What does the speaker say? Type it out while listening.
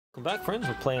Welcome back, friends.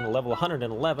 We're playing level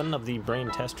 111 of the brain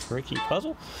test tricky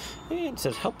puzzle. And it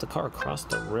says help the car cross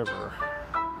the river.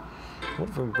 What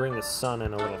if we bring the sun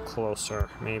in a little closer,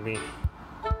 maybe?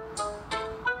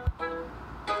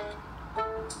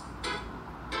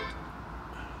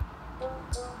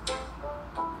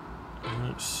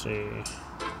 Let's see.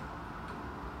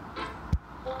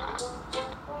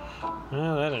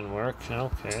 No, that didn't work.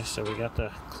 Okay, so we got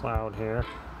the cloud here.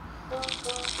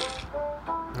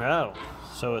 Oh,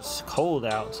 so it's cold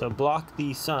out. So block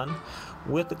the sun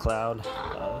with the cloud.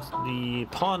 The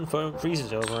pond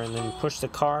freezes over, and then push the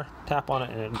car, tap on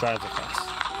it, and it drives across.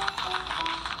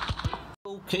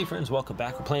 Okay, friends, welcome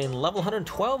back. We're playing level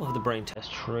 112 of the brain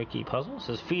test tricky puzzle. It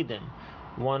says feed them.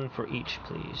 One for each,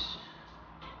 please.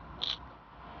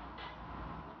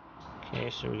 Okay,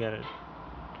 so we gotta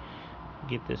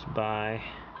get this by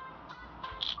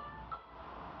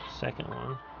second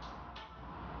one.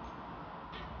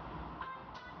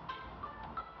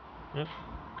 Yep.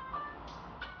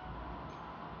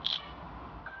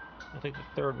 I think the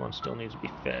third one still needs to be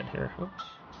fed here. Oops.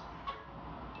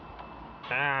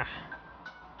 Ah.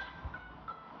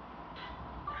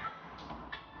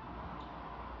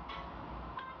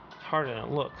 It's harder than it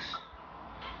looks.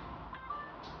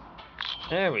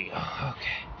 There we go.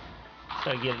 Okay.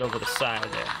 Gotta get it over the side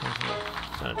there.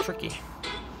 Kind of tricky.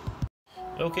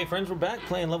 Okay, friends, we're back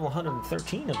playing level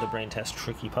 113 of the brain test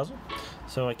tricky puzzle.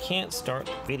 So I can't start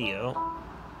video.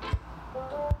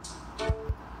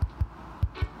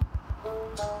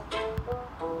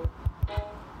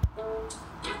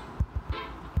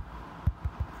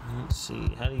 Let's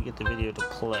see, how do you get the video to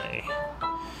play?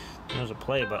 There's a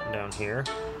play button down here.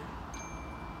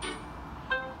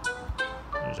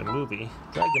 There's a movie.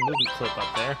 Drag the movie clip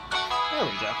up there. There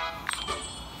we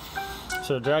go.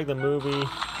 So drag the movie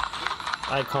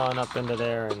icon up into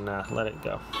there and let it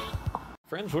go.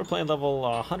 Friends, we're playing level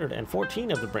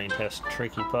 114 of the brain test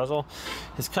tricky puzzle.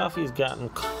 His coffee's gotten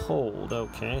cold.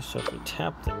 Okay, so if we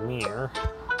tap the mirror,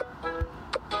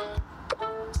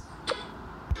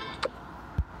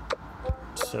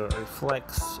 so it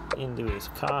reflects into his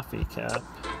coffee cup.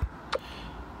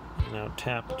 Now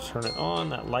tap to turn it on.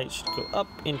 That light should go up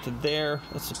into there.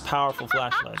 That's a powerful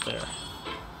flashlight there.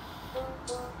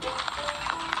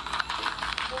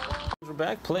 We're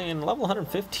back playing level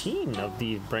 115 of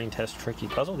the brain test tricky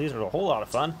puzzle. These are a whole lot of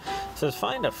fun. It says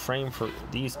find a frame for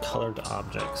these colored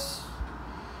objects.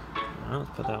 Well,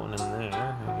 let's put that one in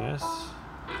there, I guess.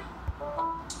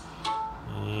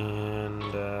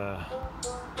 And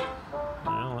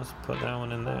now let's put that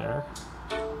one in there.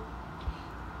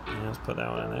 And let's put that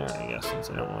one in there, I guess, since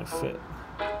they don't really fit.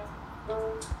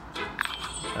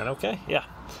 Is that okay? Yeah.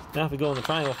 Now if we go in the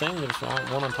triangle thing, there's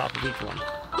one on top of each one.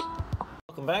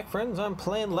 Welcome back, friends. I'm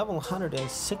playing level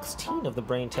 116 of the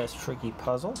brain test tricky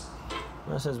puzzle.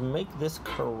 And it says make this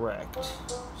correct.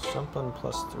 Something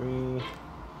plus 3.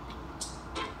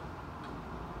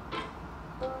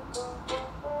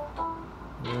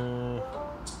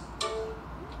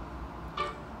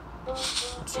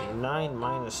 Let's see, 9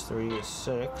 minus 3 is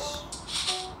 6.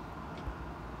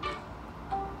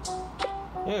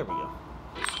 There we go.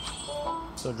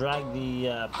 So drag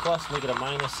the plus, make it a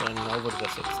minus, and over to the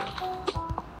 6 there.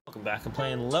 Welcome back. I'm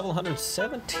playing level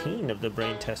 117 of the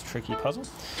brain test tricky puzzle. It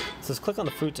says click on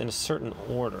the fruits in a certain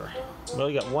order. Well,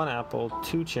 you got 1 apple,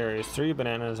 2 cherries, 3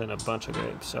 bananas, and a bunch of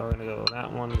grapes. So we're gonna go that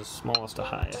one, the smallest to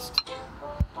highest.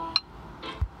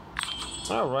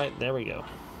 Alright, there we go.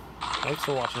 Thanks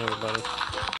for watching, everybody.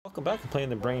 Welcome back. I'm playing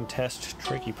the brain test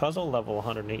tricky puzzle, level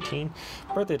 118.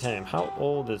 Birthday time. How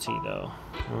old is he, though?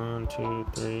 1, 2,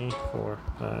 3, 4,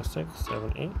 5, 6,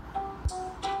 7, 8.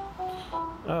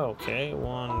 Okay,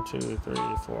 1, 2, 3,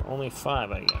 4. Only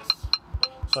 5, I guess.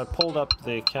 So I pulled up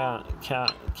the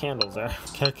candles there.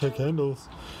 Candles.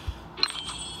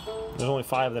 There's only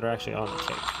 5 that are actually on the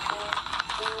cake.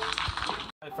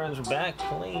 Alright, friends, we're back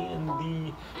playing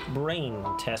the brain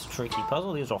test tricky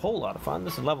puzzle. These are a whole lot of fun.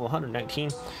 This is level 119.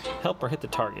 Help or hit the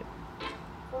target.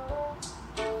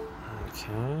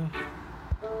 Okay.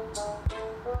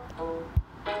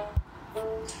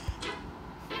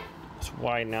 Just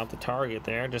widen out the target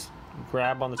there. Just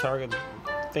grab on the target,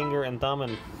 finger and thumb,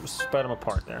 and spread them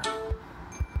apart there.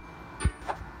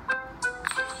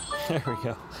 There we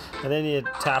go. And then you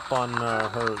tap on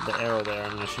the arrow there,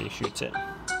 and she shoots it.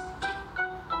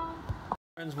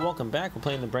 Friends, welcome back. We're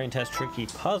playing the brain test tricky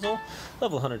puzzle.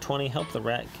 Level 120. Help the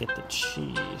rat get the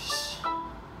cheese.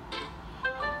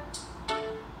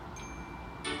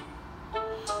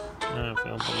 If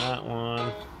you open that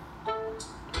one,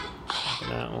 open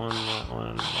that one, that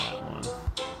one, that one.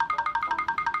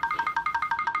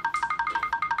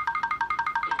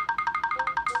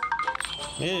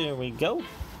 Here we go.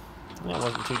 That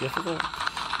wasn't too difficult.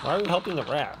 Why are we helping the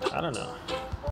rat? I don't know.